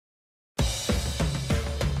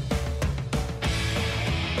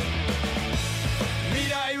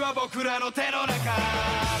は僕らの手の中誰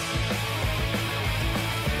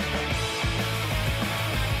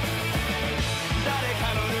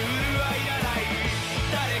かのルールはいらない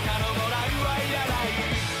誰かのモラルはいらない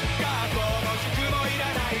学校も塾もい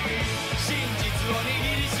らない真実を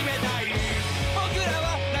握りしめたい僕ら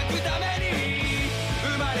は泣くために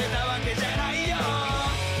生まれたわけじゃないよ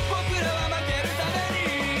僕らは負けるため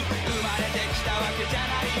に生まれてきたわけじゃ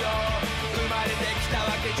ないよ生まれてきた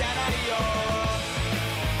わけじゃないよ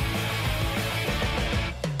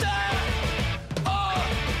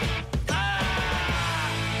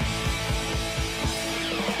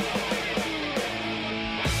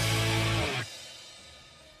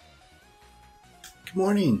Good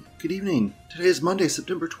morning, good evening. Today is Monday,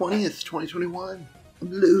 September 20th, 2021. I'm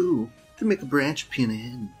Lou. Gonna make a branch of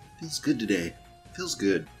PNN. Feels good today. Feels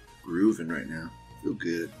good. Grooving right now. Feel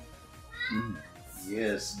good.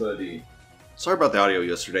 Yes, buddy. Sorry about the audio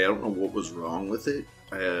yesterday. I don't know what was wrong with it.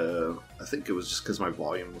 I think it was just because my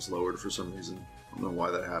volume was lowered for some reason. I don't know why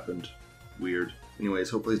that happened. Weird. Anyways,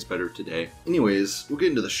 hopefully it's better today. Anyways, we'll get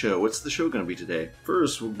into the show. What's the show going to be today?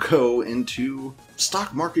 First, we'll go into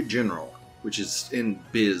stock market general, which is in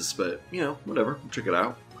biz, but, you know, whatever. We'll check it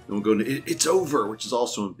out. Then we'll go into It's Over, which is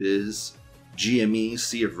also in biz. GME,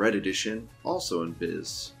 Sea of Red Edition, also in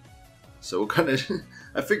biz. So we'll kind of,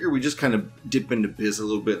 I figure we just kind of dip into biz a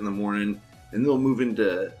little bit in the morning, and then we'll move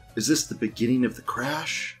into, is this the beginning of the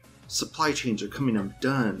crash? Supply chains are coming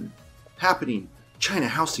undone. Happening, China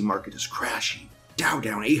housing market is crashing. Dow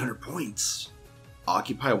down 800 points.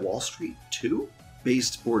 Occupy Wall Street 2?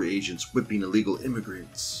 Based border agents whipping illegal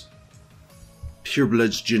immigrants.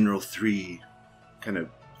 Purebloods General 3, kind of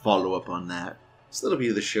follow up on that. So that'll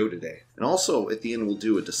be the show today. And also, at the end, we'll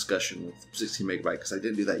do a discussion with 16 Megabyte, because I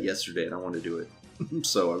didn't do that yesterday, and I want to do it.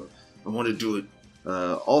 So I want to do it.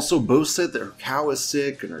 Also, Bo said that her cow is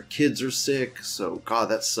sick, and her kids are sick, so God,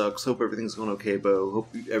 that sucks. Hope everything's going okay, Bo. Hope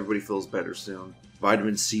everybody feels better soon.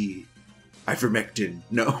 Vitamin C. Ivermectin.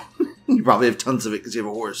 No. You probably have tons of it, because you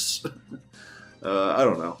have a horse. I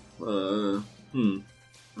don't know.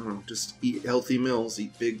 Just eat healthy meals,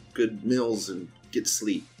 eat big, good meals, and get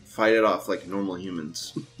sleep. Fight it off like normal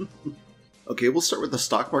humans. Okay, we'll start with the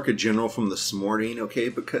stock market general from this morning, okay?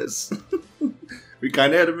 Because we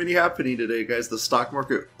kind of had a mini happening today, guys. The stock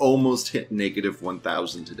market almost hit negative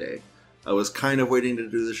 1,000 today. I was kind of waiting to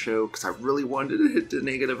do the show because I really wanted to hit to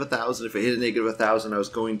negative 1,000. If it hit a negative 1,000, I was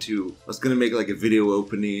going to make like a video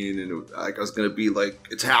opening, and I was going to be like,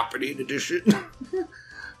 "It's happening" edition.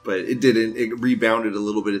 But it didn't. It rebounded a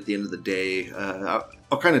little bit at the end of the day.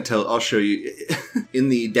 I'll kind of tell. I'll show you in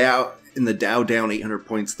the Dow down 800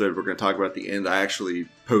 points thread. We're going to talk about at the end. I actually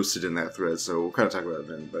posted in that thread, so we'll kind of talk about it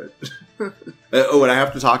then. But and I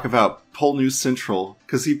have to talk about Poll News Central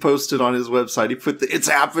because he posted on his website. He put the "It's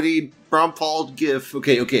happening" Ron Paul gif.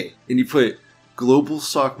 Okay, and he put global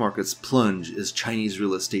stock markets plunge as Chinese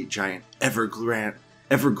real estate giant Evergrande.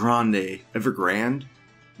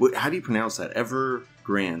 What? How do you pronounce that?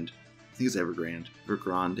 Evergrande. I think it's Evergrande.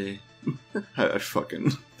 Evergrande. I fucking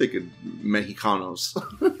think of Mexicanos.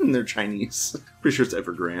 And they're Chinese. Pretty sure it's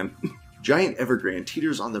Evergrande. Giant Evergrande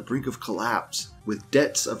teeters on the brink of collapse with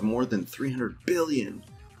debts of more than $300 billion,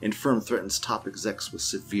 and firm threatens top execs with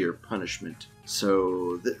severe punishment.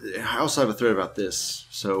 So, I also have a thread about this,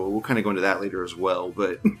 so we'll kind of go into that later as well,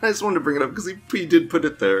 but I just wanted to bring it up because he did put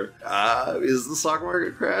it there. Is the stock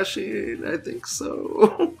market crashing? I think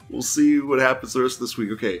so. We'll see what happens the rest of this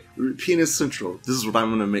week. Okay, PNN Central. This is what I'm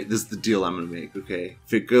going to make. This is the deal I'm going to make, okay?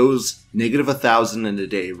 If it goes negative 1,000 in a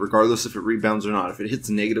day, regardless if it rebounds or not, if it hits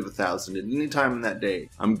negative 1,000 at any time in that day,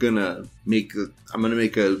 I'm going to make a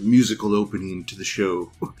musical opening to the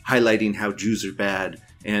show highlighting how Jews are bad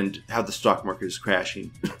and how the stock market is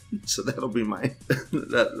crashing. So that'll be my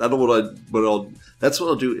that's what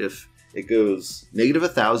I'll do if it goes negative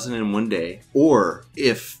 1,000 in one day, or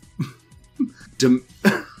if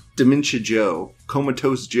Dementia Joe,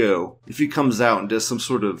 Comatose Joe, if he comes out and does some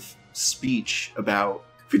sort of speech about,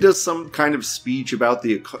 if he does some kind of speech about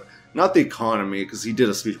not the economy, because he did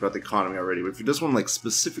a speech about the economy already, but if he does one like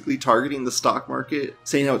specifically targeting the stock market,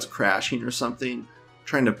 saying how it's crashing or something,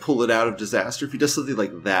 trying to pull it out of disaster, if he does something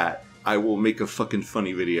like that, I will make a fucking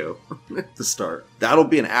funny video at the start. That'll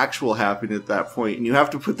be an actual happening at that point, and you have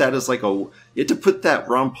to put that as like you have to put that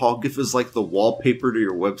Ron Paul gif as like the wallpaper to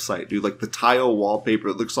your website, dude. Like the tile wallpaper.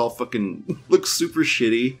 It looks looks super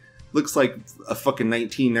shitty. Looks like a fucking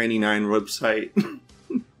 1999 website.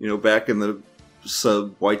 You know, back in the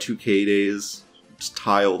sub Y2K days. Just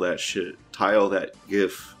tile that shit. Tile that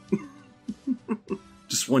gif.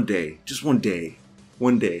 Just one day.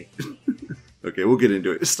 One day. Okay, we'll get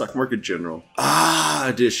into it. Stock Market General.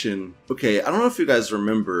 Edition. Okay, I don't know if you guys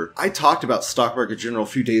remember. I talked about Stock Market General a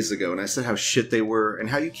few days ago, and I said how shit they were, and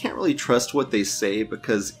how you can't really trust what they say,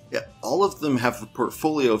 because all of them have a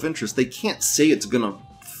portfolio of interest. They can't say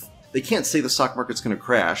they can't say the stock market's gonna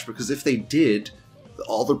crash, because if they did,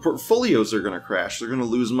 all their portfolios are gonna crash. They're gonna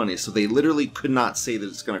lose money, so they literally could not say that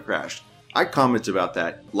it's gonna crash. I commented about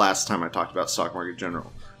that last time I talked about Stock Market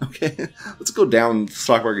General. Okay, let's go down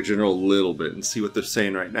Stock Market General a little bit and see what they're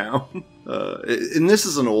saying right now. And this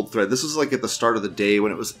is an old thread. This was like at the start of the day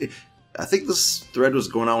when it was... I think this thread was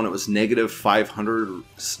going on when it was negative 500,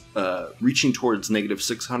 reaching towards negative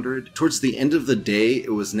 600. Towards the end of the day,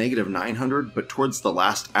 it was negative 900, but towards the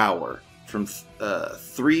last hour, from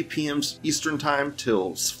 3 p.m. Eastern Time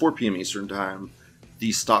till 4 p.m. Eastern Time,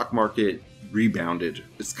 the stock market rebounded.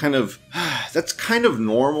 It's kind of, that's kind of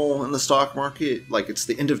normal in the stock market. Like, it's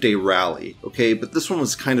the end of day rally, okay? But this one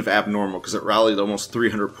was kind of abnormal because it rallied almost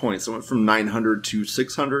 300 points. It went from 900 to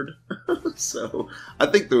 600. So I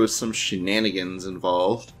think there was some shenanigans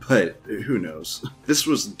involved, but who knows?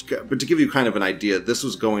 But to give you kind of an idea, this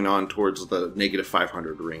was going on towards the negative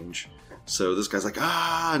 500 range. So this guy's like,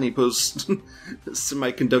 and he posts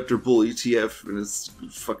semiconductor bull ETF and his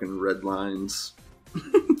fucking red lines.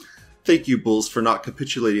 Thank you, bulls, for not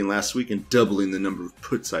capitulating last week and doubling the number of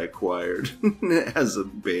puts I acquired. As a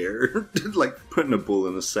bear. Like putting a bull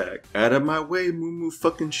in a sack. Out of my way, moo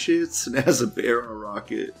fucking shits. And as a bear on a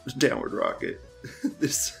rocket. Downward rocket.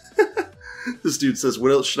 This dude says,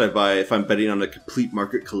 what else should I buy if I'm betting on a complete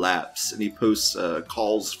market collapse? And he posts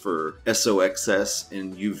calls for SOXS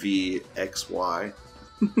and UVXY.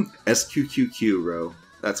 SQQQ, bro.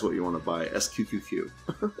 That's what you want to buy. SQQQ.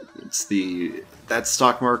 It's that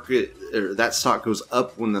stock market, or that stock goes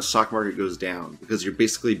up when the stock market goes down, because you're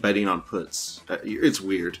basically betting on puts. It's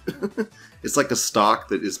weird. It's like a stock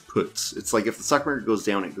that is puts. It's like if the stock market goes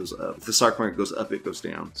down, it goes up. If the stock market goes up, it goes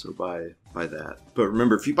down. So buy that. But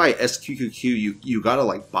remember, if you buy SQQQ, you gotta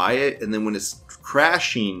like buy it, and then when it's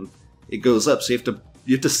crashing, it goes up. So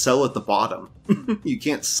you have to sell at the bottom. You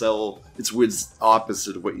can't sell. It's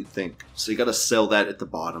opposite of what you think. So you got to sell that at the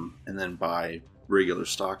bottom and then buy regular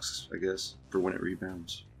stocks, I guess, for when it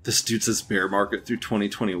rebounds. This dude says bear market through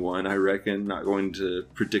 2021, I reckon. Not going to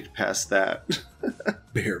predict past that.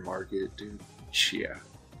 Bear market, dude. Yeah.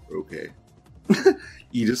 Okay.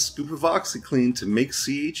 Eat a scoop of OxyClean to make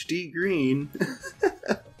CHD green.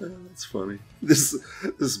 That's funny. This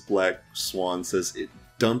black swan says it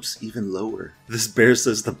dumps even lower. This bear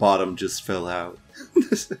says the bottom just fell out.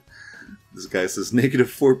 This guy says negative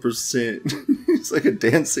 4%. He's like a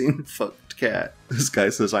dancing fucked cat. This guy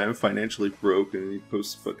says I am financially broke, and he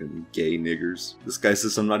posts fucking gay niggers. This guy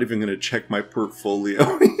says I'm not even gonna check my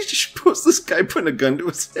portfolio. He just posts this guy putting a gun to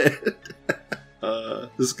his head.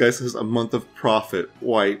 This guy says a month of profit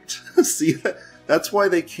wiped. See, that's why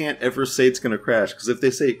they can't ever say it's gonna crash, because if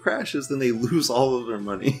they say it crashes, then they lose all of their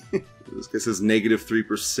money. This guy says negative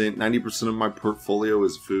 3%. 90% of my portfolio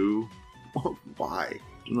is VOO. Why?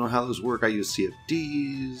 I don't know how those work. I use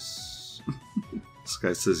CFDs. This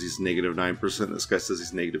guy says he's negative 9%. This guy says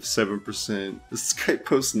he's negative 7%. This guy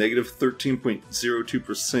posts negative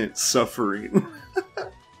 13.02% suffering.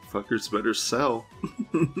 Fuckers better sell.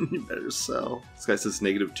 You better sell. This guy says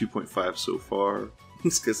negative 2.5 so far.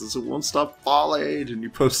 This guy says it won't stop falling. And you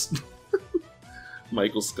post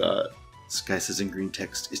Michael Scott. This guy says in green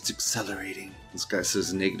text, it's accelerating. This guy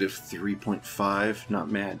says negative 3.5. Not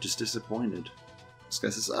mad, just disappointed. This guy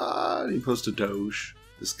says, and he posted Doge.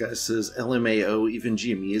 This guy says, LMAO, even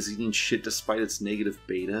GME is eating shit despite its negative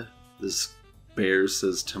beta. This bear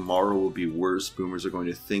says, tomorrow will be worse. Boomers are going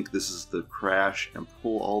to think this is the crash and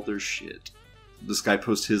pull all their shit. This guy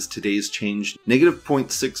posts his today's change, negative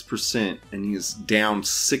 0.6%, and he's down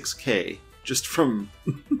 6K just from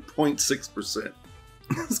 0.6%.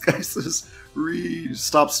 This guy says,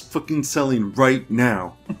 stops fucking selling right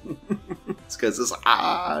now. This guy says,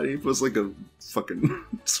 and he puts like a fucking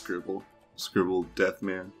scribble death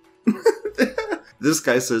man. This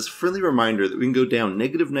guy says, friendly reminder that we can go down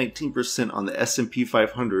negative 19% on the S&P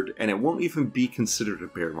 500 and it won't even be considered a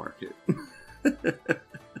bear market.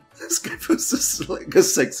 This guy posts this like a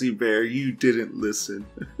sexy bear. You didn't listen.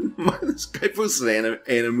 This guy posts an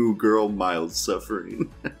animu girl mild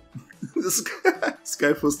suffering. This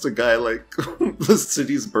guy posts a guy like the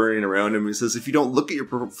city's burning around him. He says, if you don't look at your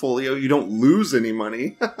portfolio, you don't lose any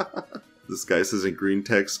money. This guy says in green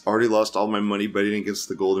text, already lost all my money betting against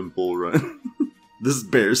the Golden Bull Run. This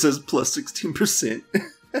bear says plus 16%.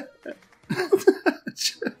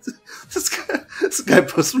 This guy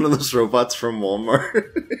posts one of those robots from Walmart.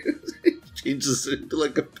 He changes it into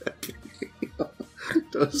like a pet.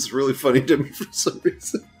 That was really funny to me for some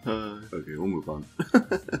reason. Okay, we'll move on.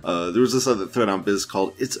 There was this other thread on Biz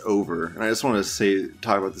called It's Over. And I just want to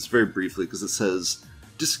talk about this very briefly because it says,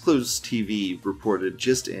 Disclosed TV reported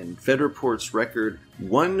just in, Fed reports record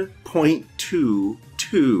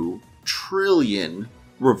 1.22 trillion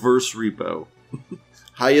reverse repo.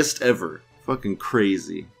 Highest ever. Fucking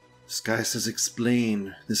crazy. This guy says,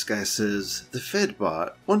 explain. This guy says, the Fed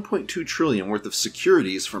bought 1.2 trillion worth of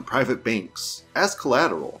securities from private banks as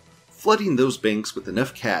collateral, flooding those banks with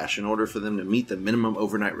enough cash in order for them to meet the minimum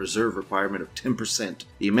overnight reserve requirement of 10%,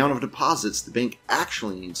 the amount of deposits the bank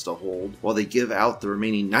actually needs to hold, while they give out the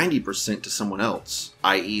remaining 90% to someone else,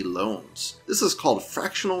 i.e. loans. This is called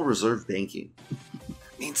fractional reserve banking.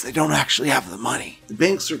 Means they don't actually have the money. The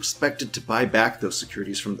banks are expected to buy back those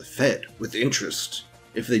securities from the Fed with interest.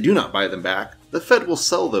 If they do not buy them back, the Fed will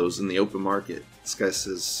sell those in the open market. This guy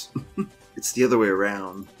says, it's the other way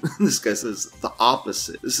around. This guy says the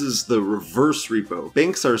opposite. This is the reverse repo.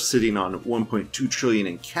 Banks are sitting on 1.2 trillion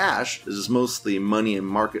in cash. This is mostly money in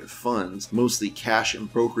market funds, mostly cash in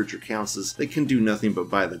brokerage accounts as they can do nothing but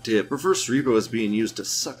buy the dip. Reverse repo is being used to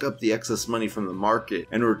suck up the excess money from the market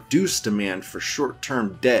and reduce demand for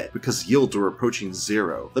short-term debt because yields are approaching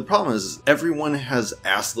zero. The problem is everyone has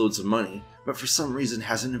ass loads of money, but for some reason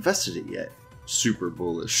hasn't invested it yet. Super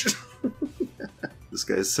bullish. This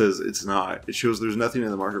guy says it's not. It shows there's nothing in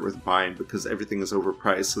the market worth buying because everything is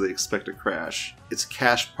overpriced, so they expect a crash. It's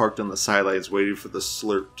cash parked on the sidelines waiting for the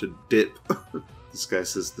slurp to dip. This guy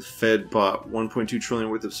says the Fed bought 1.2 trillion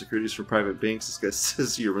worth of securities from private banks. This guy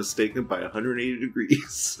says you're mistaken by 180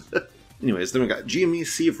 degrees. Anyways, then we got GME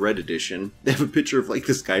Sea of Red edition. They have a picture of like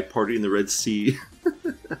this guy partying in the Red Sea.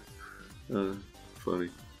 Funny.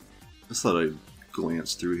 I thought I'd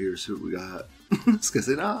glance through here, see what we got. This guy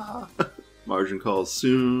said, margin call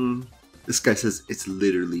soon. This guy says, it's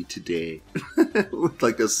literally today. With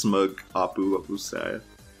like a smug Apu style.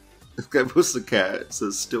 This guy posts a cat, it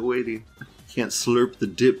says, still waiting. Can't slurp the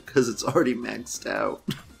dip because it's already maxed out.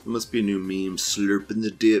 It must be a new meme, slurping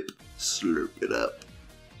the dip. Slurp it up.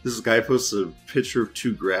 This guy posts a picture of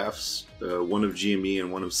two graphs, one of GME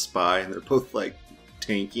and one of SPY, and they're both like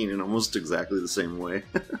tanking in almost exactly the same way.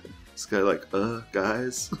 This guy like,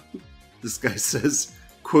 guys? This guy says,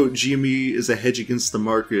 quote, GME is a hedge against the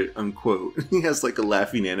market, unquote. He has like a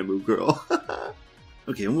laughing anime girl.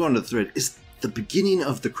 Okay, I'm going to the thread. Is the beginning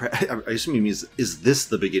of the crash, I assume he means, is this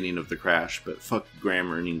the beginning of the crash? But fuck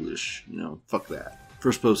grammar in English, fuck that.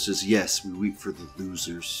 First post is, yes, we weep for the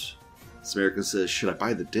losers. This American says, should I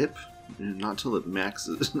buy the dip? Not till it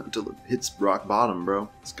maxes, not till it hits rock bottom, bro.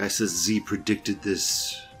 This guy says Z predicted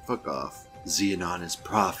this. Fuck off. Xenon is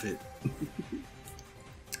profit.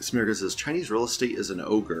 This American says, Chinese real estate is an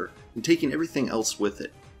ogre, and taking everything else with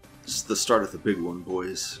it. This is the start of the big one,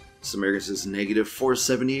 boys. This American says, negative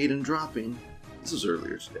 478 and dropping. This was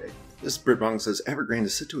earlier today. This Britbong says, Evergrande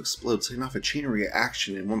is set to explode, setting off a chain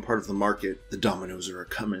reaction in one part of the market. The dominoes are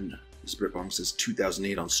a-coming. This Britbong says,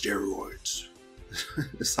 2008 on steroids.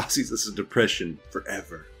 This Aussie says, depression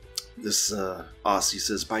forever. This Aussie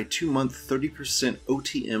says, buy 2-month 30%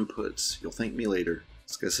 OT inputs. You'll thank me later.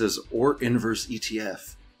 This guy says, or inverse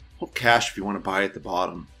ETF. Hold cash if you want to buy at the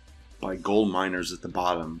bottom. Buy gold miners at the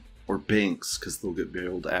bottom. Or banks, because they'll get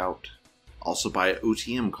bailed out. Also buy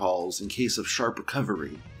OTM calls in case of sharp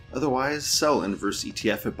recovery. Otherwise, sell inverse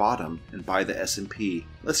ETF at bottom and buy the S&P,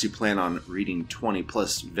 unless you plan on reading 20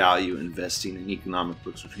 plus value investing in economic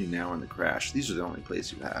books between now and the crash. These are the only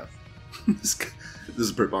place you have. This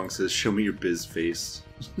Britbong says, show me your biz face.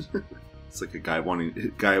 It's like a guy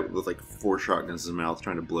with like 4 shotguns in his mouth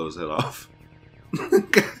trying to blow his head off.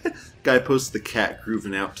 Guy posts the cat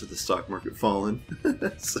grooving out to the stock market falling.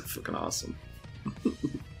 That's so fucking awesome.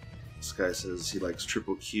 This guy says he likes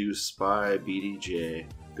Triple Q, SPY, BDJ.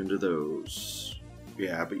 Into those.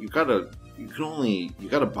 Yeah, but you gotta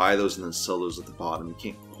buy those and then sell those at the bottom. You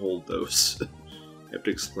can't hold those. You have to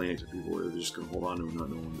explain it to people or they're just gonna hold on to them and not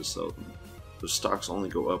know when to sell them. Those stocks only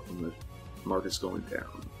go up when the market's going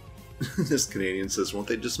down. This Canadian says, won't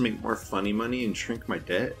they just make more funny money and shrink my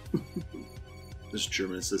debt? This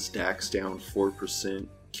German says, DAX down 4%.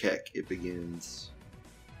 Keck, it begins.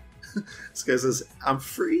 This guy says, I'm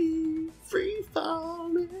free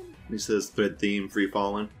falling. He says, thread theme, free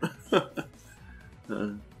falling.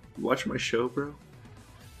 You watch my show, bro?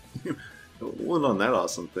 What on that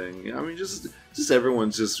awesome thing? I mean, just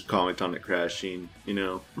everyone's just commenting on it crashing,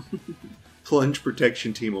 Plunge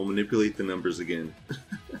protection team will manipulate the numbers again.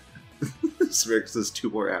 Smirk says 2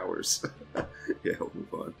 more hours. Yeah, we'll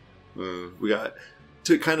move on. We got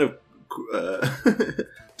to kind of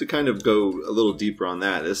go a little deeper on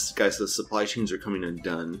that. This guy says supply chains are coming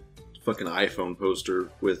undone. fucking iPhone poster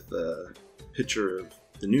with a picture of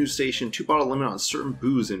the news station, 2-bottle limit on certain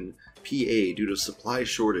booze in PA due to supply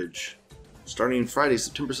shortage. Starting Friday,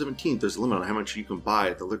 September 17th, there's a limit on how much you can buy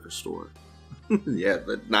at the liquor store. Yeah,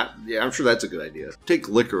 I'm sure that's a good idea. Take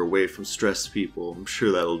liquor away from stressed people. I'm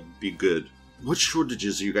sure that'll be good. What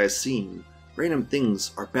shortages are you guys seeing? Random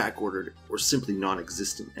things are back-ordered or simply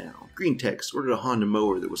non-existent now. Green Text ordered a Honda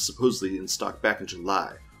mower that was supposedly in stock back in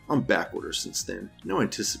July. On back order since then. No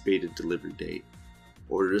anticipated delivery date.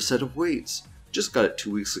 Ordered a set of weights. Just got it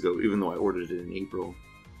 2 weeks ago, even though I ordered it in April.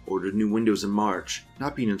 Ordered new windows in March.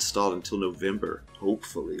 Not being installed until November.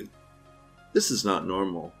 Hopefully. This is not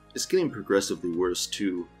normal. It's getting progressively worse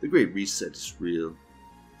too. The Great Reset is real.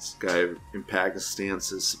 This guy in Pakistan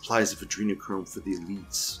says supplies of adrenochrome for the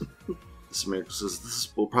elites. This American says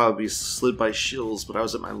this will probably be slid by shills, but I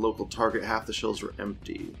was at my local Target, half the shelves were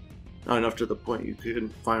empty. Not enough to the point you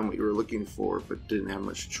couldn't find what you were looking for, but didn't have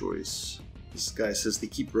much choice. This guy says they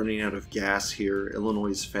keep running out of gas here.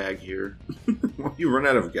 Illinois is fag here. You run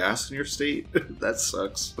out of gas in your state? That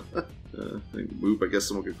sucks. Move, I guess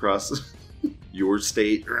someone could cross your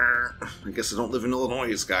state. I guess I don't live in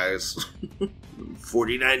Illinois, guys.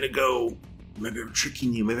 49 to go. Maybe I'm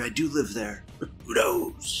tricking you. Maybe I do live there. Who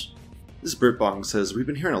knows? This Britbong says, we've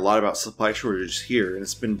been hearing a lot about supply shortages here, and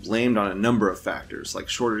it's been blamed on a number of factors, like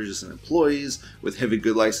shortages in employees, with heavy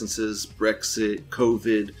good licenses, Brexit,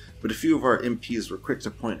 COVID, but a few of our MPs were quick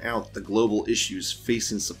to point out the global issues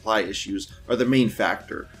facing supply issues are the main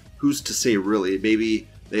factor. Who's to say really? Maybe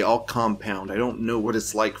they all compound. I don't know what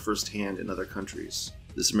it's like firsthand in other countries.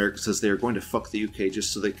 This American says they are going to fuck the UK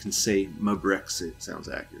just so they can say my Brexit. Sounds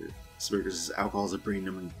accurate. This American says alcohol is a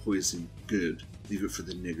brain-numbing poison. Good. Leave it for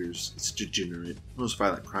the niggers. It's degenerate. Most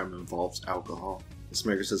violent crime involves alcohol. This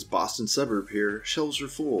American says Boston suburb here. Shelves are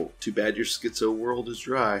full. Too bad your schizo world is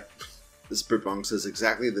dry. This Britbong says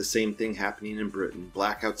exactly the same thing happening in Britain.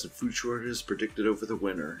 Blackouts and food shortages predicted over the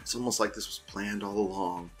winter. It's almost like this was planned all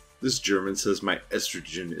along. This German says my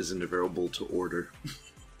estrogen isn't available to order.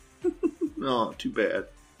 Oh, too bad.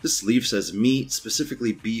 This Leaf says meat,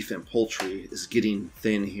 specifically beef and poultry, is getting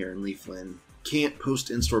thin here in Leafland. Can't post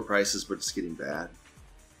in-store prices, but it's getting bad.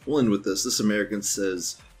 We'll end with this. This American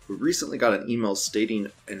says, we recently got an email stating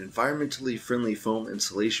an environmentally friendly foam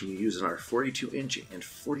insulation we use in our 42-inch and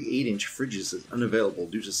 48-inch fridges is unavailable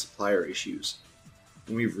due to supplier issues.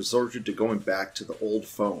 And we've resorted to going back to the old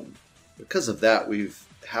foam. Because of that, we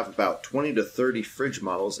have about 20 to 30 fridge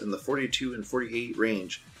models in the 42 and 48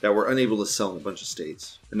 range that we're unable to sell in a bunch of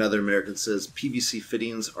states. Another American says PVC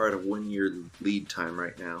fittings are at a 1-year lead time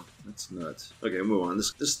right now. That's nuts. Okay, move on.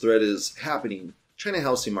 This thread is happening. China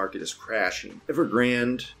housing market is crashing.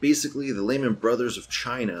 Evergrande, basically the Lehman Brothers of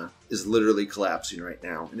China, is literally collapsing right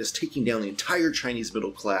now and is taking down the entire Chinese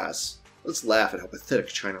middle class. Let's laugh at how pathetic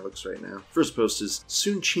China looks right now. First post is,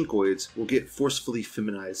 soon chinkoids will get forcefully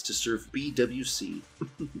feminized to serve BWC.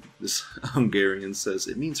 This Hungarian says,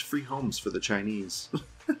 it means free homes for the Chinese.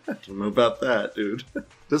 I don't know about that, dude.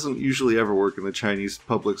 Doesn't usually ever work in the Chinese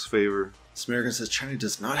public's favor. This American says, China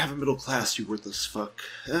does not have a middle class, you worthless fuck.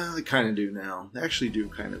 They kind of do now. They actually do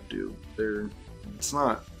kind of do. It's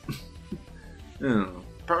not, I don't know,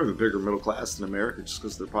 probably a bigger middle class than America just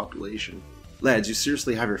because of their population. Lads, you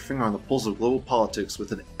seriously have your finger on the pulse of global politics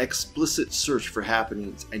with an explicit search for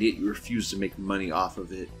happenings, and yet you refuse to make money off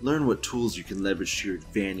of it. Learn what tools you can leverage to your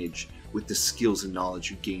advantage with the skills and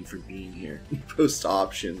knowledge you gain from being here. Post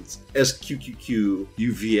options. SQQQ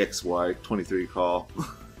UVXY 23 call.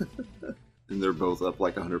 And they're both up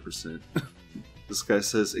like 100%. This guy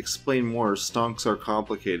says, explain more, stonks are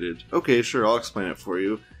complicated. Okay, sure, I'll explain it for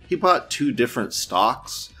you. He bought 2 different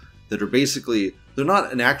stocks that are basically, they're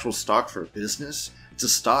not an actual stock for a business. It's a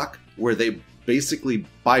stock where they basically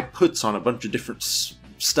buy puts on a bunch of different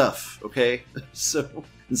stuff, okay? So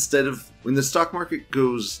instead of, when the stock market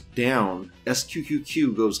goes down,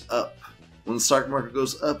 SQQQ goes up. When the stock market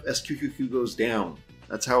goes up, SQQQ goes down.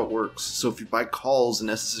 That's how it works. So if you buy calls in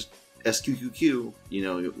SQQQ, you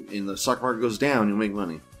know, and the stock market goes down, you'll make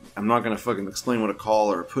money. I'm not going to fucking explain what a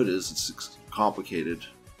call or a put is. It's complicated.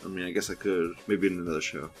 I mean, I guess I could. Maybe in another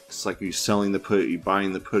show. It's like, are you selling the put? Are you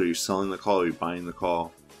buying the put? Are you selling the call? Are you buying the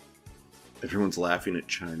call? Everyone's laughing at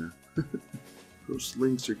China. Post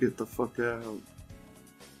links or get the fuck out.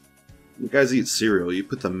 You guys eat cereal. You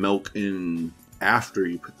put the milk in after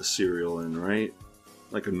you put the cereal in, right?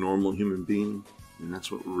 Like a normal human being. And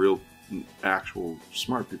that's what real, actual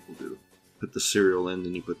smart people do. Put the cereal in,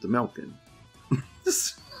 then you put the milk in.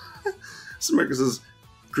 This America says,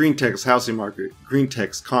 green text housing market, green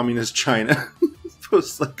text communist China.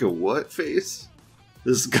 Posts like a what face?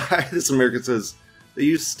 This American says, They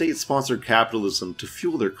use state-sponsored capitalism to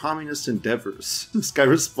fuel their communist endeavors. This guy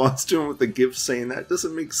responds to him with a gift saying that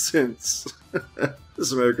doesn't make sense.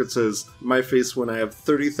 This American says, my face when I have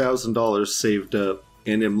 $30,000 saved up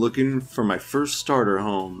and am looking for my first starter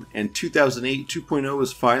home, and 2008 2.0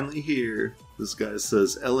 is finally here. This guy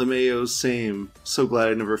says, LMAO same. So glad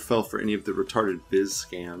I never fell for any of the retarded biz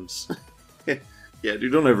scams. Yeah,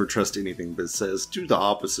 dude, don't ever trust anything Biz says. Do the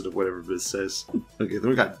opposite of whatever Biz says. Okay,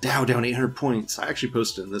 then we got Dow down 800 points. I actually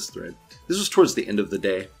posted in this thread. This was towards the end of the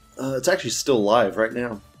day. It's actually still live right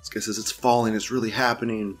now. This guy says it's falling, it's really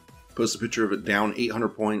happening. Post a picture of it down 800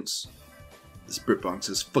 points. This Britbonk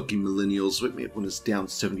says, fucking millennials, wake me up when it's down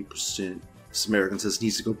 70%. This American says,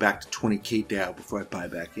 needs to go back to 20k Dow before I buy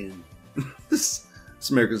back in. This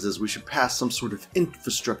American says, we should pass some sort of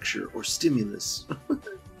infrastructure or stimulus.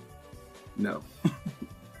 No.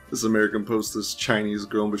 This American posts this Chinese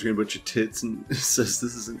girl in between a bunch of tits and says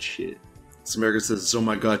this isn't shit. This American says, oh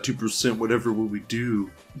my god, 2%, whatever will we do?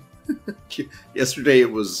 Yesterday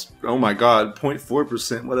it was, oh my god,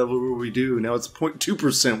 0.4%, whatever will we do? Now it's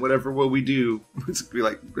 0.2%, whatever will we do? It's gonna be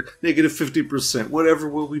like, negative 50%, whatever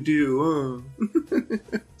will we do?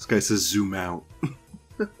 This guy says, zoom out.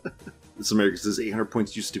 This American says 800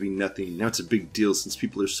 points used to be nothing. Now it's a big deal since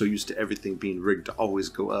people are so used to everything being rigged to always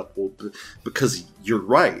go up. Well, because you're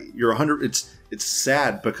right. You're 100. It's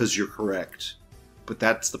sad because you're correct. But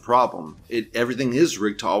that's the problem. Everything is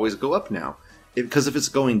rigged to always go up now. Because if it's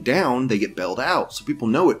going down, they get bailed out. So people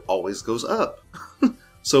know it always goes up.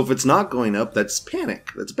 So if it's not going up, that's panic.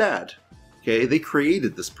 That's bad. Okay? They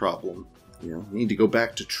created this problem. You know, we need to go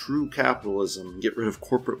back to true capitalism and get rid of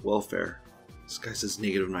corporate welfare. This guy says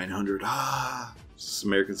negative 900. This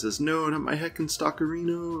American says, no, not my heckin'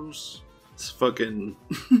 stockerinos. This fucking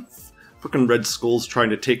Red Skull's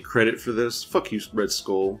trying to take credit for this. Fuck you, Red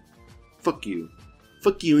Skull. Fuck you.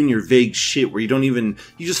 Fuck you and your vague shit where you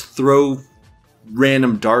just throw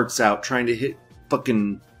random darts out trying to hit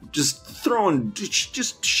fucking, just throwing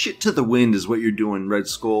just shit to the wind is what you're doing, Red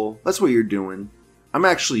Skull. That's what you're doing. I'm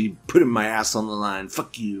actually putting my ass on the line.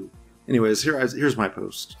 Fuck you. Anyways, here's my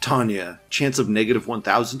post. Tanya, chance of negative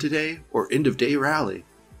 1,000 today or end of day rally?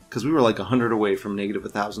 Because we were like 100 away from negative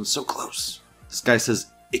 1,000, so close. This guy says,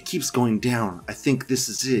 it keeps going down. I think this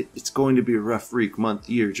is it. It's going to be a rough week, month,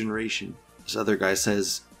 year, generation. This other guy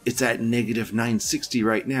says, it's at negative 960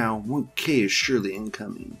 right now. 1k is surely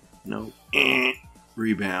incoming. No.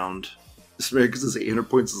 Rebound. This American says 800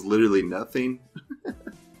 points is literally nothing.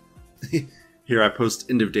 Here I post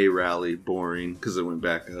end of day rally. Boring, because it went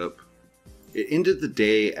back up. It ended the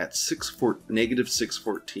day at negative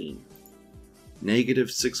 614.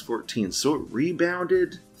 Negative 614. So it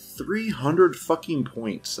rebounded 300 fucking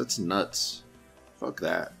points. That's nuts. Fuck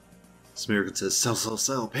that. This American says, sell, sell,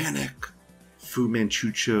 sell, panic. Fu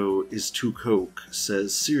Manchucho is too coke.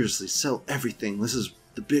 Says, seriously, sell everything. This is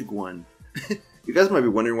the big one. You guys might be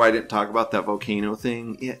wondering why I didn't talk about that volcano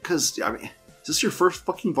thing. Yeah, because, I mean, is this your first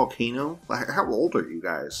fucking volcano? Like, how old are you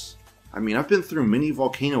guys? I mean, I've been through many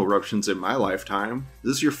volcano eruptions in my lifetime.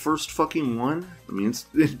 Is this your first fucking one? I mean,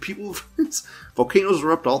 volcanoes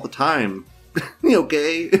erupt all the time.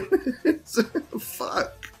 Okay?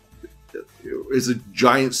 Fuck. Is a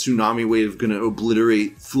giant tsunami wave gonna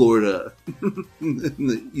obliterate Florida? In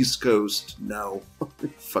the East Coast? No.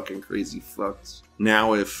 Fucking crazy fucks.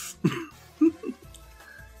 Now if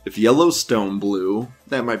Yellowstone blew,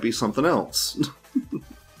 that might be something else.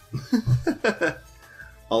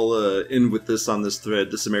 I'll end with this on this thread.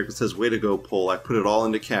 This American says, way to go, Pole. I put it all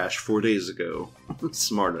into cash 4 days ago.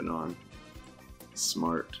 Smart, Anon.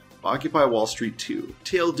 Smart. Occupy Wall Street 2.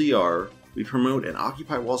 TLDR, we promote an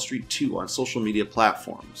Occupy Wall Street 2 on social media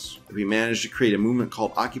platforms. If we manage to create a movement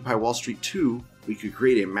called Occupy Wall Street 2, we could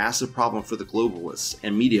create a massive problem for the globalists,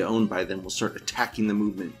 and media owned by them will start attacking the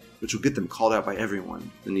movement, which will get them called out by everyone.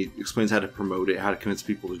 Then he explains how to promote it, how to convince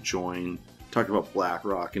people to join, talked about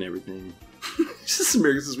BlackRock and everything. This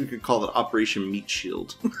American says we could call it Operation Meat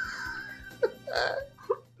Shield.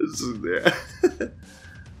 This is there.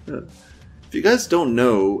 If you guys don't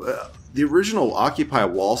know, the original Occupy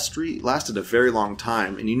Wall Street lasted a very long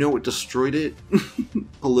time, and you know what destroyed it?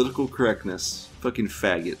 Political correctness. Fucking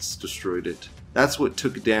faggots destroyed it. That's what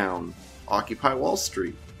took down Occupy Wall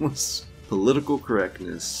Street, was political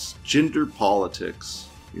correctness, gender politics.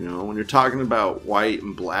 You know, when you're talking about white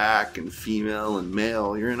and black and female and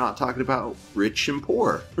male, you're not talking about rich and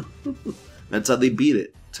poor. That's how they beat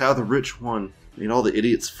it. It's how the rich won. Made all the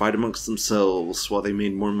idiots fight amongst themselves while they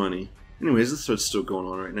made more money. Anyways, this thread's still going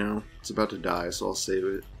on right now. It's about to die, so I'll save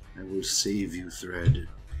it. I will save you, thread.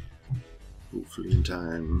 Hopefully in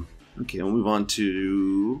time. Okay, I'll move on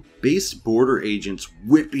to base border agents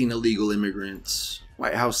whipping illegal immigrants.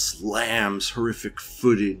 White House slams horrific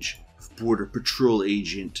footage of Border Patrol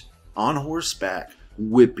agent on horseback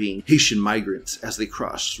whipping Haitian migrants as they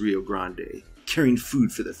cross Rio Grande, carrying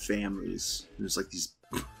food for their families. There's like these...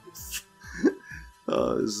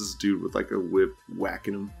 there's this dude with like a whip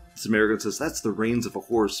whacking him. This American says, "That's the reins of a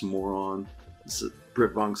horse, moron."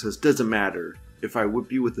 Britt Vong says, "Doesn't matter. If I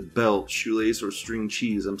whip you with a belt, shoelace, or string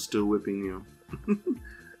cheese, I'm still whipping you."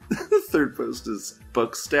 The third post is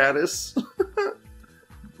buck status.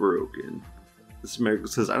 Broken. This American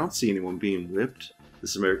says, "I don't see anyone being whipped."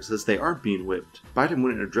 This American says, "They aren't being whipped." Biden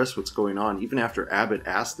wouldn't address what's going on even after Abbott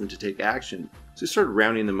asked them to take action. So he started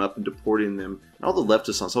rounding them up and deporting them. And all the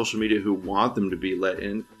leftists on social media who want them to be let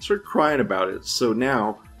in started crying about it. So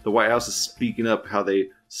now the White House is speaking up how they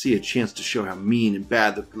see a chance to show how mean and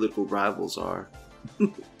bad their political rivals are.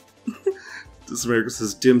 This American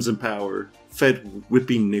says, "Dims in power. Fed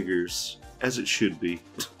whipping niggers. As it should be."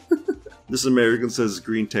 This American says,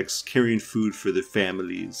 "Green tech's carrying food for their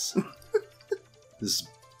families." This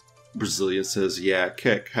Brazilian says, "Yeah,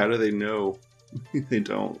 Keck, how do they know?" They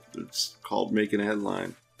don't. It's called making a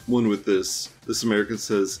headline. One with this. This American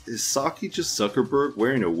says, "Is Saki just Zuckerberg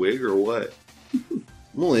wearing a wig or what?"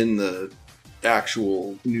 We'll end the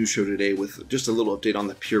actual news show today with just a little update on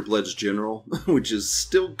the Purebloods General, which is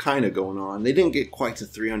still kind of going on. They didn't get quite to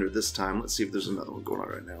 300 this time. Let's see if there's another one going on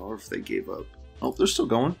right now, or if they gave up. Oh, they're still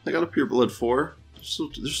going. They got a Pureblood 4. They're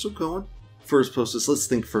still going. First post is, "Let's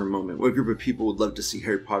think for a moment. What group of people would love to see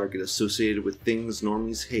Harry Potter get associated with things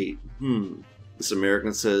normies hate?" This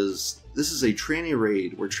American says, "This is a tranny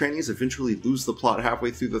raid where trannies eventually lose the plot halfway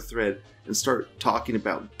through the thread and start talking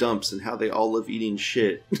about dumps and how they all love eating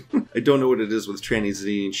shit." I don't know what it is with trannies and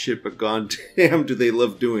eating shit, but goddamn do they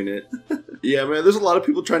love doing it. Yeah, man, there's a lot of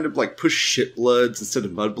people trying to like push shit bloods instead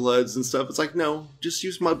of mud bloods and stuff. It's like, no, just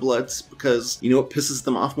use mud bloods, because you know what pisses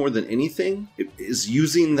them off more than anything? It is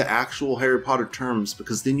using the actual Harry Potter terms,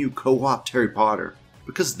 because then you co-opt Harry Potter.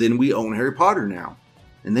 Because then we own Harry Potter now.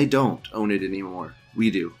 And they don't own it anymore.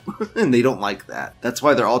 We do. And they don't like that. That's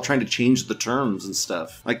why they're all trying to change the terms and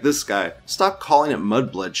stuff. Like this guy. "Stop calling it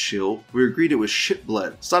mudblood, shill. We agreed it was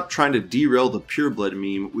shitblood. Stop trying to derail the pureblood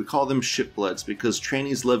meme. We call them shitbloods because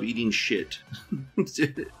trannies love eating shit."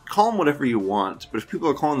 Call them whatever you want. But if people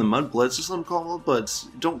are calling them mudbloods, just let them call them mudbloods.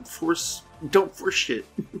 Don't force shit.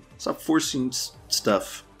 Stop forcing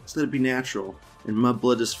stuff. Just let it be natural. And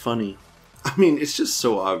mudblood is funny. I mean, it's just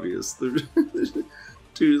so obvious.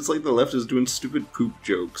 Dude, it's like the left is doing stupid poop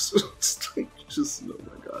jokes. It's like, just, oh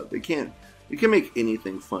my god. They can't make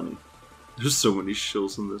anything funny. There's so many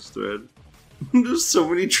shills in this thread. There's so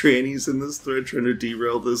many trannies in this thread trying to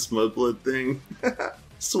derail this mudblood thing.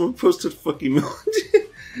 Someone posted fucking melody.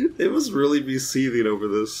 They must really be seething over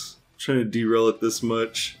this. Trying to derail it this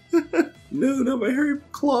much. No, not my Harry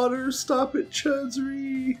Clotter. Stop it,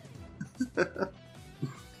 Chudsley.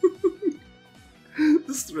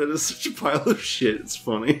 This thread is such a pile of shit, it's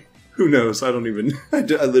funny. Who knows, I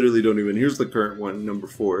literally don't even. Here's the current one, number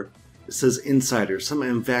 4. It says, "Insider, some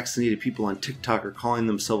unvaccinated people on TikTok are calling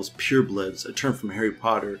themselves purebloods, a term from Harry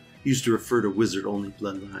Potter used to refer to wizard-only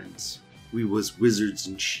bloodlines. We was wizards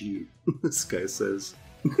and shit," this guy says.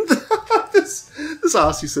 This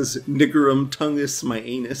Aussie says, "Niggerum tungus my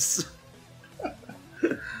anus."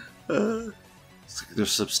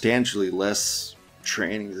 There's substantially less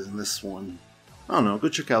trannies in this one. I don't know, go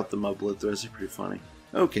check out the mudblood threads, they're pretty funny.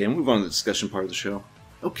 Okay, move on to the discussion part of the show.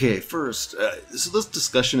 Okay, first, so this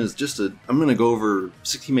discussion is just I'm going to go over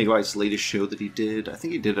 60 Megabyte's latest show that he did. I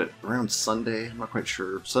think he did it around Sunday, I'm not quite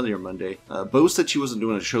sure, Sunday or Monday. Bo said she wasn't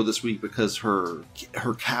doing a show this week because her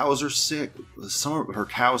cows are sick. Some of her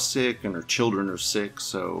cows sick and her children are sick,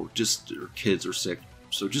 so just, her kids are sick.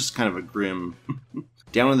 So just kind of a grim...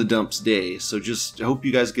 down in the dumps day, so just I hope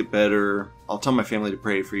you guys get better. I'll tell my family to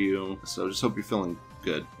pray for you, so just hope you're feeling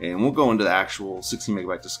good. And we'll go into the actual 60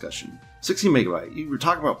 Megabyte discussion. 60 Megabyte, you were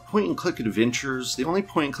talking about point-and-click adventures. The only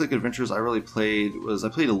point-and-click adventures I really played was, I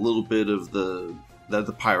played a little bit of the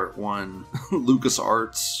pirate one,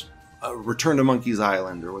 LucasArts, Return to Monkey's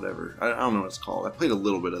Island or whatever. I don't know what it's called. I played a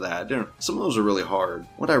little bit of that. Some of those are really hard.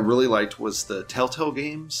 What I really liked was the Telltale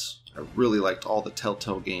games. I really liked all the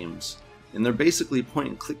Telltale games. And they're basically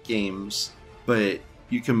point-and-click games, but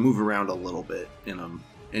you can move around a little bit in them.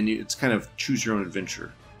 And it's kind of choose your own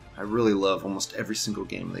adventure. I really love almost every single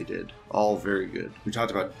game they did. All very good. We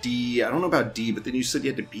talked about D. I don't know about D, but then you said you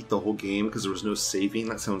had to beat the whole game because there was no saving.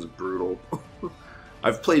 That sounds brutal.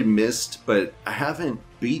 I've played Myst, but I haven't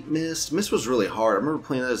beat Myst. Myst was really hard. I remember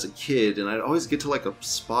playing that as a kid, and I'd always get to like a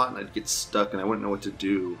spot and I'd get stuck and I wouldn't know what to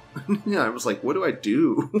do. Yeah, I was like, what do I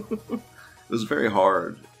do? was very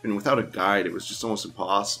hard. And without a guide, it was just almost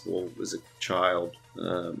impossible as a child.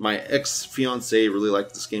 My ex-fiance really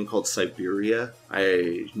liked this game called Siberia.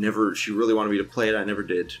 She really wanted me to play it. I never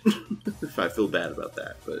did. I feel bad about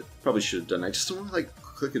that, but probably should have done. I just don't really like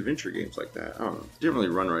quick adventure games like that. I don't know. It didn't really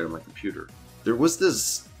run right on my computer. There's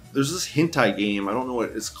this hentai game. I don't know what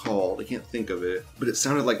it's called. I can't think of it, but it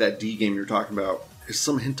sounded like that D game you're talking about. It's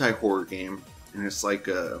some hentai horror game, and it's like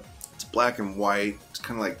it's black and white. It's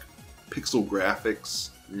kind of like pixel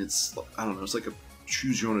graphics, and it's, I don't know, it's like a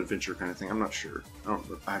choose your own adventure kind of thing. I'm not sure.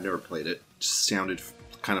 I've never played it. It just sounded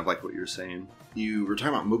kind of like what you were saying. You were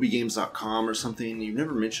talking about mobygames.com or something. You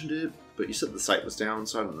never mentioned it, but you said the site was down,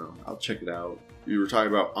 so I don't know. I'll check it out. You were talking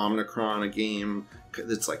about Omnicron, a game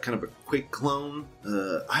that's like kind of a Quake clone.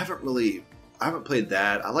 I haven't played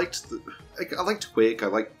that. I liked Quake. I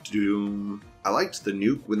liked Doom. I liked the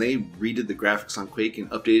Nuke when they redid the graphics on Quake and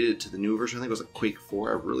updated it to the new version. I think it was like Quake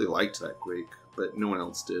 4. I really liked that Quake, but no one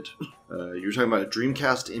else did. You were talking about a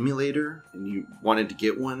Dreamcast emulator, and you wanted to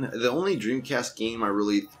get one. The only Dreamcast game I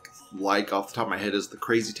really like off the top of my head is the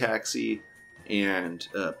Crazy Taxi and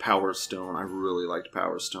Power Stone. I really liked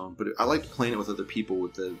Power Stone, but I liked playing it with other people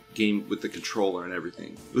with the game, with the controller and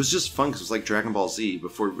everything. It was just fun because it was like Dragon Ball Z.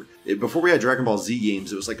 Before we had Dragon Ball Z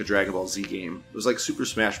games, it was like a Dragon Ball Z game. It was like Super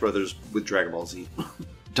Smash Brothers with Dragon Ball Z.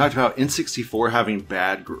 Talked about N64 having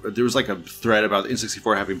there was like a thread about the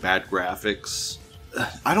N64 having bad graphics.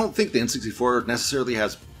 I don't think the N64 necessarily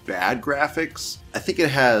has bad graphics. I think it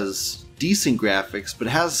has decent graphics, but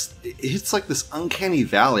it hits like this uncanny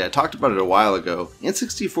valley. I talked about it a while ago.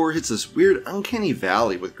 N64 hits this weird uncanny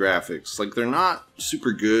valley with graphics. Like, they're not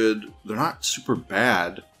super good, they're not super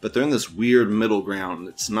bad, but they're in this weird middle ground.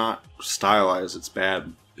 It's not stylized, it's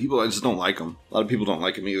bad. I just don't like them. A lot of people don't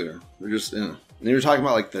like them either. They're just, And they were talking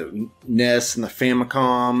about like the NES and the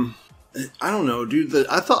Famicom. I don't know, dude.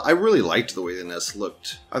 I really liked the way the NES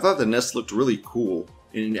looked. I thought the NES looked really cool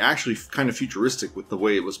and actually kind of futuristic with the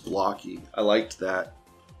way it was blocky. I liked that.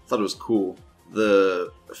 I thought it was cool.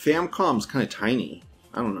 The Famicom's kind of tiny.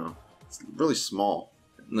 I don't know. It's really small.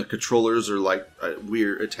 And the controllers are like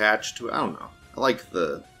weird attached to it. I don't know. I like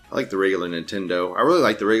the regular Nintendo. I really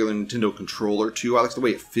like the regular Nintendo controller too. I like the way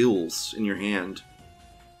it feels in your hand.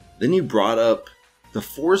 Then you brought up The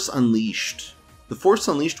Force Unleashed. The Force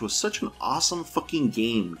Unleashed was such an awesome fucking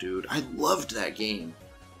game, dude. I loved that game.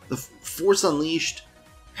 The Force Unleashed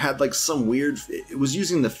had like some weird... It was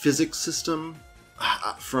using the physics system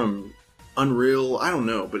from Unreal. I don't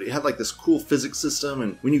know, but it had like this cool physics system,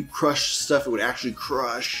 and when you crush stuff, it would actually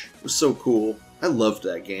crush. It was so cool. I loved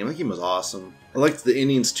that game. That game was awesome. I liked the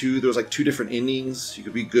endings too. There was like 2 different endings. You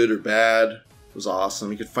could be good or bad. It was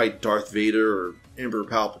awesome. You could fight Darth Vader or Emperor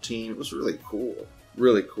Palpatine. It was really cool.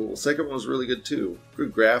 Really cool. Second one was really good too.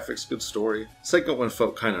 Good graphics, good story. Second one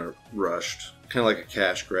felt kind of rushed. Kind of like a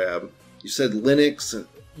cash grab. You said Linux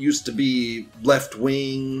used to be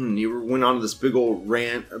left-wing, and you went on this big old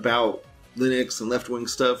rant about Linux and left-wing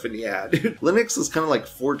stuff, and yeah, dude, Linux is kind of like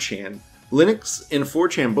 4chan. Linux and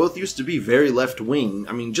 4chan both used to be very left-wing.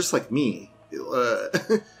 I mean, just like me.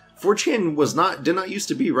 4chan did not used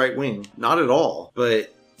to be right-wing. Not at all.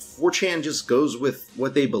 But 4chan just goes with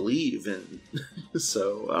what they believe, and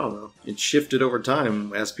so, I don't know. It shifted over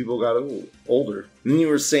time as people got older. And then you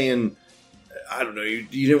were saying, I don't know, you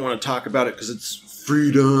didn't want to talk about it because it's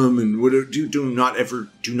freedom, and do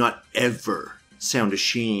not ever sound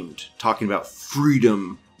ashamed talking about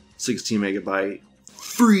freedom. 16 megabyte.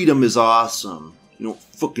 Freedom is awesome. You don't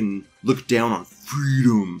fucking look down on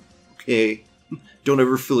freedom, okay? Don't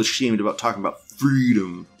ever feel ashamed about talking about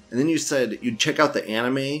freedom. And then you said you'd check out the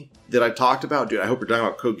anime that I talked about. Dude, I hope you're talking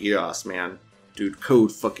about Code Geass, man. Dude,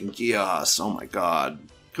 Code fucking Geass. Oh my god.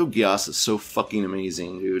 Code Geass is so fucking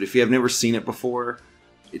amazing, dude. If you have never seen it before,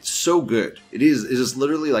 it's so good. It is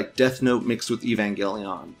literally like Death Note mixed with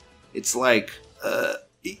Evangelion. It's like,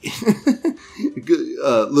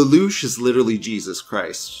 Lelouch is literally Jesus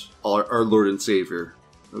Christ, our Lord and Savior.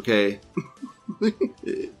 Okay?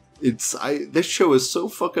 This show is so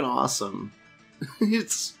fucking awesome.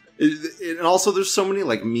 And also there's so many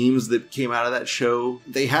like memes that came out of that show.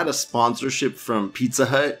 They had a sponsorship from Pizza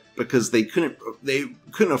Hut because they couldn't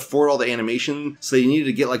afford all the animation, so they needed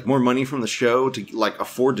to get like more money from the show to like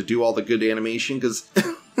afford to do all the good animation. Because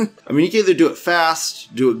I mean, you can either do it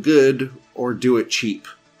fast, do it good, or do it cheap.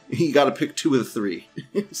 You got to pick 2 of the 3.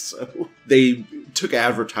 So they took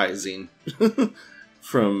advertising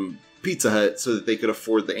from Pizza Hut so that they could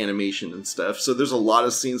afford the animation and stuff. So there's a lot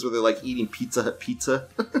of scenes where they're like eating Pizza Hut pizza.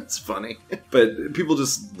 It's funny. But people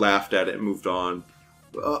just laughed at it and moved on.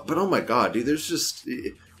 But oh my god, dude,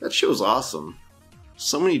 that show's awesome.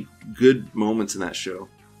 So many good moments in that show.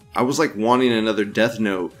 I was like wanting another Death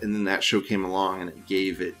Note, and then that show came along and it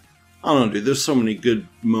gave it. I don't know, dude. There's so many good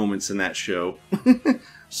moments in that show.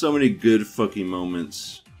 So many good fucking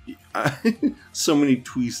moments. So many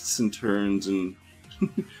twists and turns and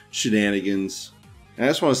shenanigans. And I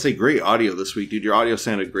just want to say, great audio this week, dude. Your audio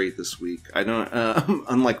sounded great this week. I don't,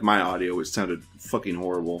 unlike my audio, it sounded fucking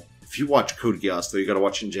horrible. If you watch Code Geass, though, you gotta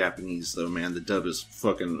watch in Japanese, though, man. The dub is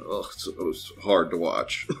fucking, it's hard to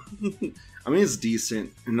watch. I mean, it's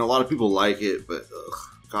decent, and a lot of people like it, but,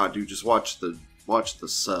 God, dude, just watch the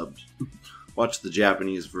subbed. Watch the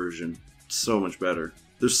Japanese version. It's so much better.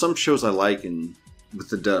 There's some shows I like with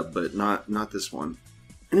the dub, but not this one.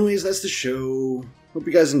 Anyways, that's the show. Hope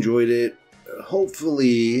you guys enjoyed it.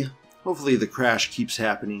 Hopefully the crash keeps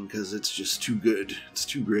happening, because it's just too good. It's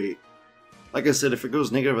too great. Like I said, if it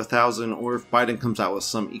goes negative 1,000, or if Biden comes out with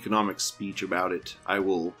some economic speech about it, I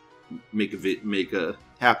will make a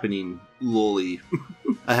happening lolly,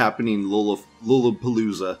 a happening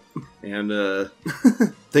Lollapalooza. And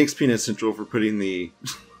thanks Peanut Central for putting the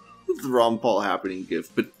Ron Paul happening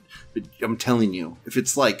gift. But I'm telling you, if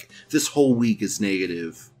it's like this whole week is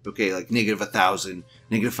negative, okay, like negative 1,000,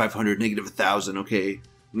 negative 500, negative 1,000, okay,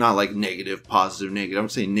 not like negative, positive, negative. I'm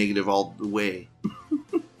saying negative all the way.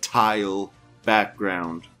 Tile.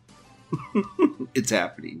 Background. It's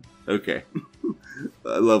happening. Okay.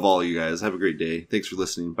 I love all you guys. Have a great day. Thanks for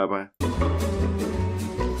listening. Bye-bye.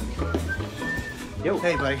 Yo.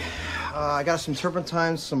 Hey, buddy. I got some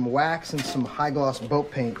turpentine, some wax, and some high-gloss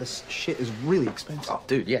boat paint. This shit is really expensive. Oh,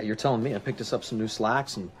 dude, yeah, you're telling me. I picked us up some new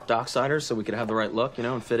slacks and docksiders so we could have the right look,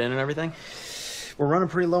 and fit in and everything. We're running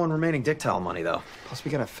pretty low on remaining dick towel money, though. Plus,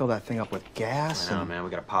 we gotta fill that thing up with gas. I know, man.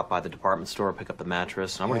 We gotta pop by the department store, pick up the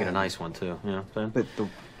mattress. And I want to get a nice one, too. You know what I'm saying? But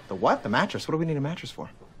the what? The mattress? What do we need a mattress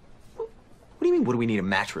for? What do you mean, what do we need a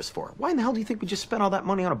mattress for? Why in the hell do you think we just spent all that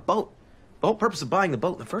money on a boat? The whole purpose of buying the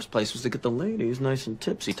boat in the first place was to get the ladies nice and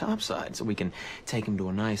tipsy topside so we can take them to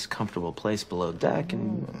a nice, comfortable place below deck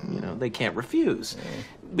and, they can't refuse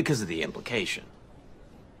because of the implication.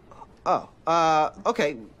 Oh,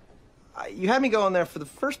 okay. You had me going there for the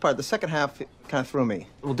first part. The second half kind of threw me.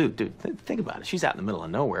 Well, dude, think about it. She's out in the middle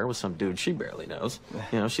of nowhere with some dude she barely knows.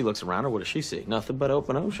 She looks around her. What does she see? Nothing but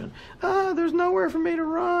open ocean. There's nowhere for me to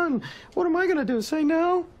run. What am I going to do? Say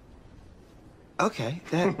no? Okay,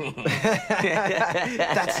 that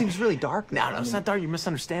seems really dark. No, it's not dark. You're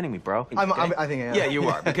misunderstanding me, bro. I think I am. Yeah, you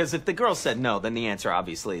are. Because if the girl said no, then the answer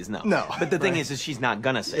obviously is no. No. But the thing is she's not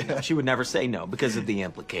going to say no. She would never say no because of the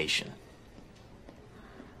implication.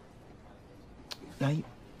 Now,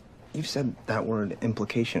 you've said that word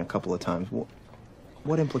implication a couple of times.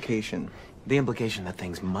 What implication? The implication that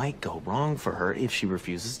things might go wrong for her if she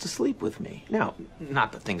refuses to sleep with me. Now,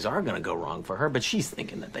 not that things are going to go wrong for her, but she's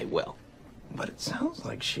thinking that they will. But it sounds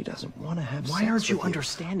like she doesn't want to have sex Why aren't you with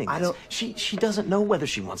understanding this? I don't... She doesn't know whether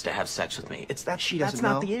she wants to have sex with me. It's that she that's doesn't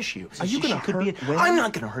not know? the issue. Are you going to hurt women? I'm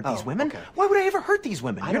not going to hurt these women. Okay. Why would I ever hurt these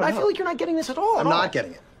women? I feel like you're not getting this at all. I'm not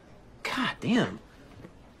getting it. God damn.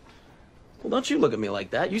 Well, don't you look at me like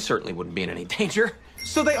that. You certainly wouldn't be in any danger.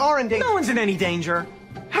 So they are in danger? No one's in any danger.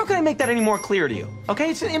 How can I make that any more clear to you? Okay,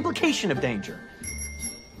 it's an implication of danger.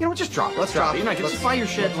 You know what, just drop it. Let's drop it. You're not gonna just fire your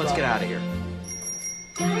shit and let's get out of here.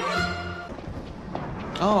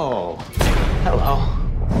 Oh, hello.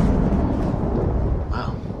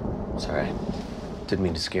 Wow, sorry. Didn't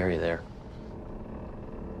mean to scare you there.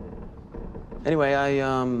 Anyway,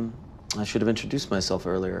 I should have introduced myself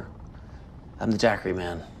earlier. I'm the Jackery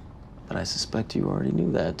Man, but I suspect you already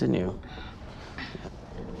knew that, didn't you?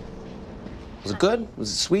 Was it good?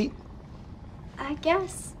 Was it sweet? I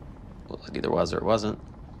guess. Well, it either was or it wasn't.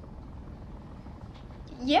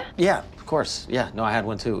 Yeah. Yeah, of course. Yeah, no, I had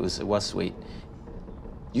one too. It was sweet.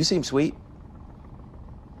 You seem sweet.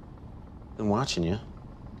 Been watching you,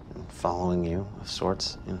 and following you of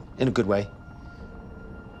sorts, in a good way.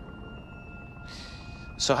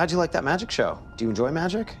 So how'd you like that magic show? Do you enjoy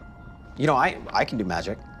magic? I can do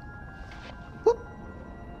magic. Whoop.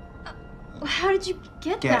 How did you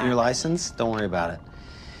get that? Get your license? Don't worry about it.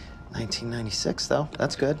 1996, though.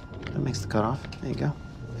 That's good. That makes the cutoff. There you go.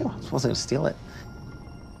 I wasn't gonna steal it.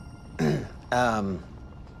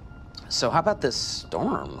 So how about this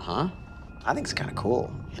storm, huh? I think it's kind of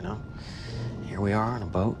cool, Here we are on a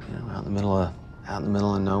boat, out in the middle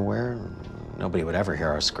of nowhere. Nobody would ever hear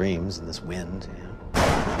our screams in this wind,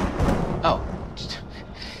 Oh.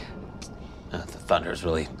 The thunder's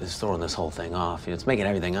really is throwing this whole thing off. It's making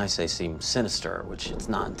everything I say seem sinister, which it's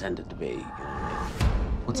not intended to be.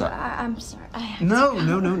 What's up? I'm sorry. I have No.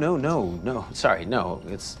 Sorry, no.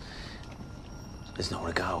 There's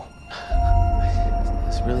nowhere to go.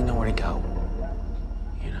 There's really nowhere to go.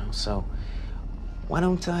 So Why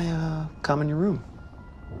don't I, come in your room?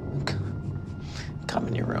 Come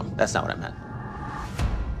in your room. That's not what I meant.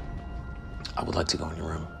 I would like to go in your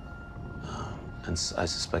room. And I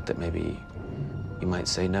suspect that maybe you might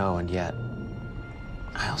say no, and yet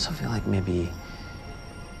I also feel like maybe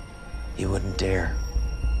you wouldn't dare.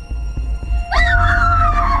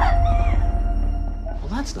 Well,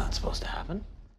 that's not supposed to happen.